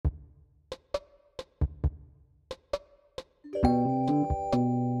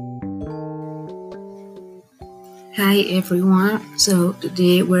Hi everyone. So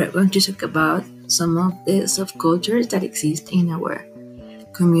today we're going to talk about some of the subcultures that exist in our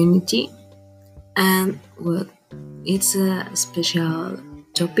community, and well, it's a special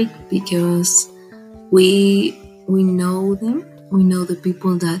topic because we know them. We know the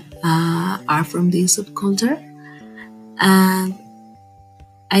people that are from this subculture, and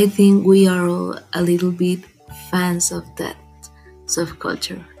I think we are all a little bit fans of that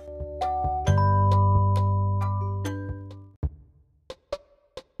subculture.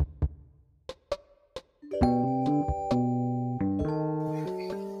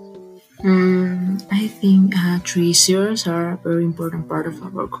 I think treasures are a very important part of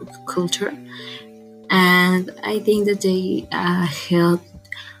our culture, and I think that they help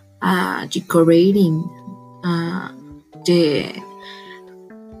decorating uh, the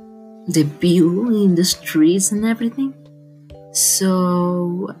the view in the streets and everything.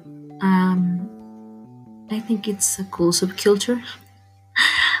 So I think it's a cool subculture,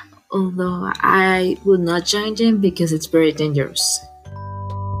 although I would not join them because it's very dangerous.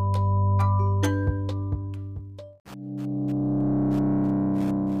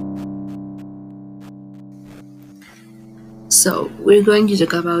 So we're going to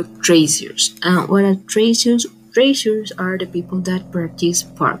talk about tracers. What are tracers? Tracers are the people that practice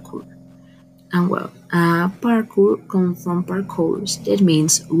parkour. And well, parkour comes from parcours, that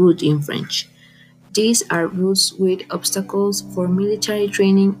means route in French. These are routes with obstacles for military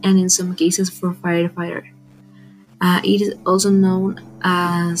training and in some cases for firefighter. It is also known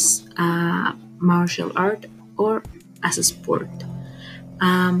as martial art or as a sport.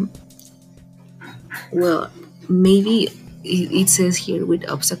 Um, well, maybe it says here with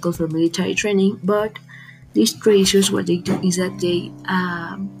obstacles for military training, but these tracers, what they do is that they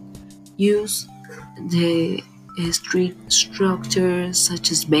use the street structures such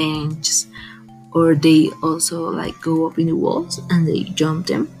as benches, or they also like go up in the walls and they jump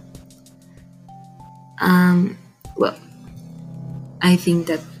them. Um, well, I think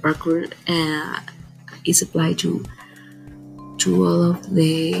that parkour is applied to all of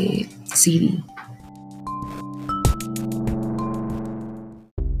the city.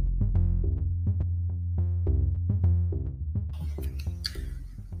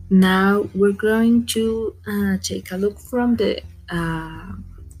 Now we're going to take a look from the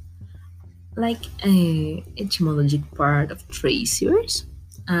etymologic part of tracers.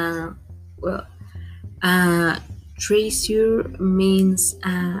 Uh, well, uh, tracer means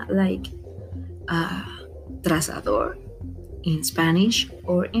trazador in Spanish,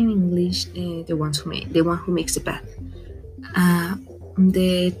 or in English, the one who makes the path. Uh,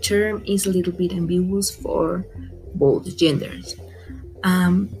 the term is a little bit ambiguous for both genders.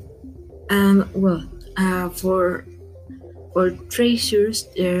 Um, and well, for tracers,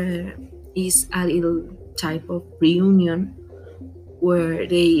 there is a little type of reunion where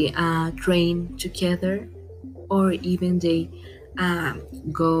they train together, or even um,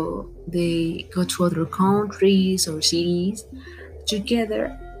 they go to other countries or cities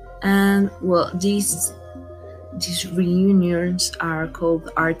together. And well, these reunions are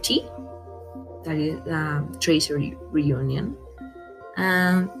called RT, that is tracer reunion.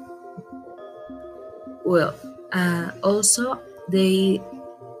 And well, also they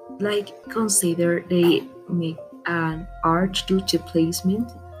consider they make an art duty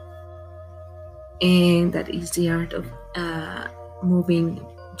placement, and that is the art of moving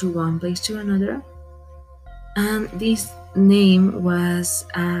to one place to another. And this name was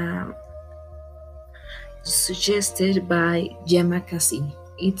suggested by Yamakasi.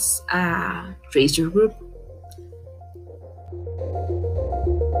 It's a tracer group.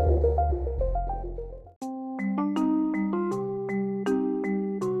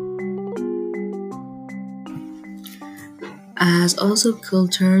 As also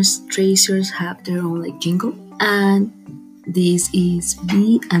cultures, tracers have their own jingle, and this is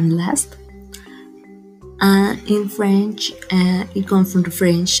be and last. In French, it comes from the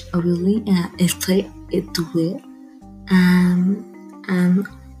French, obviously, être et trouver. And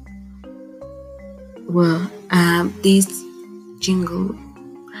well, this jingle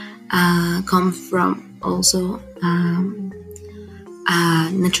comes from also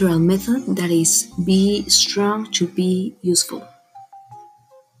a natural method, that is be strong to be useful.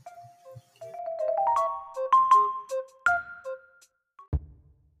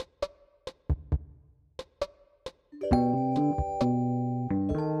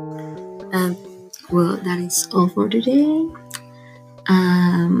 And well, that is all for today.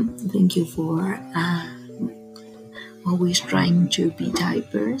 Thank you for always trying to be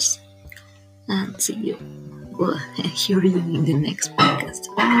diverse, and see you. Well, hear you in the next podcast.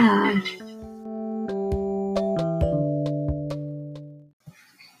 Bye.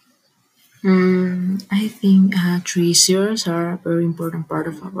 I think treasures are a very important part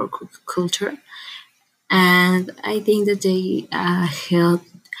of our culture, and I think that they help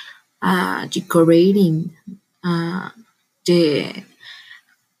decorating uh, the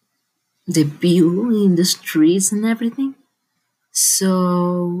the view in the streets and everything.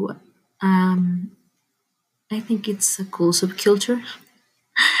 So um, I think it's a cool subculture,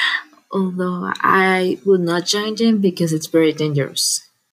 although I would not join them because it's very dangerous.